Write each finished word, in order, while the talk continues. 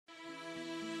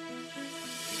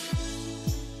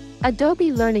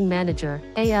Adobe Learning Manager,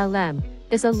 ALM,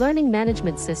 is a learning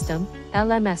management system,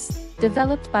 LMS,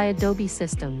 developed by Adobe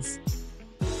Systems.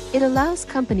 It allows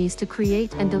companies to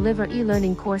create and deliver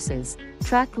e-learning courses,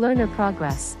 track learner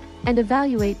progress, and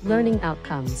evaluate learning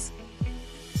outcomes.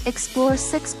 Explore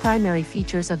 6 primary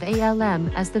features of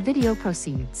ALM as the video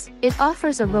proceeds. It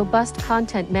offers a robust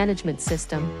content management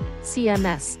system,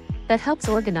 CMS, that helps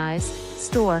organize,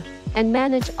 store, and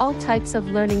manage all types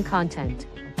of learning content.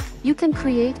 You can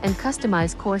create and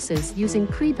customize courses using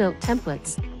pre-built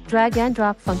templates,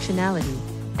 drag-and-drop functionality,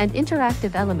 and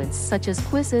interactive elements such as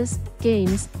quizzes,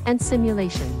 games, and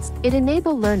simulations. It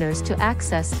enables learners to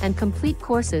access and complete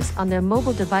courses on their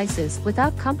mobile devices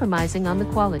without compromising on the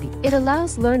quality. It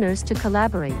allows learners to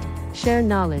collaborate, share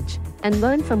knowledge, and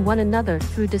learn from one another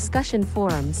through discussion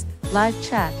forums, live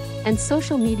chat, and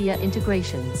social media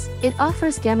integrations. It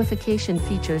offers gamification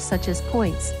features such as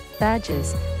points,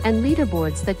 badges, and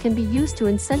leaderboards that can be used to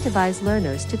incentivize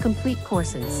learners to complete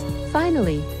courses.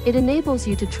 Finally, it enables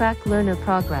you to track learner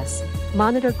progress,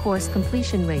 monitor course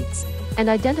completion rates, and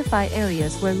identify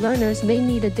areas where learners may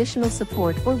need additional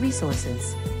support or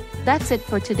resources. That's it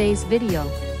for today's video,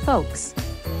 folks.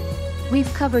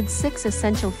 We've covered 6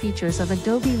 essential features of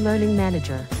Adobe Learning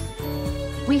Manager.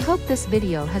 We hope this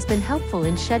video has been helpful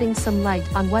in shedding some light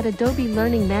on what Adobe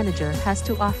Learning Manager has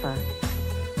to offer.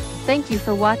 Thank you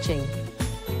for watching.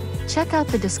 Check out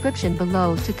the description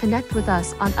below to connect with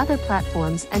us on other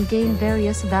platforms and gain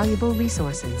various valuable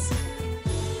resources.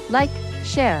 Like,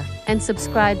 share, and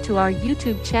subscribe to our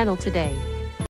YouTube channel today.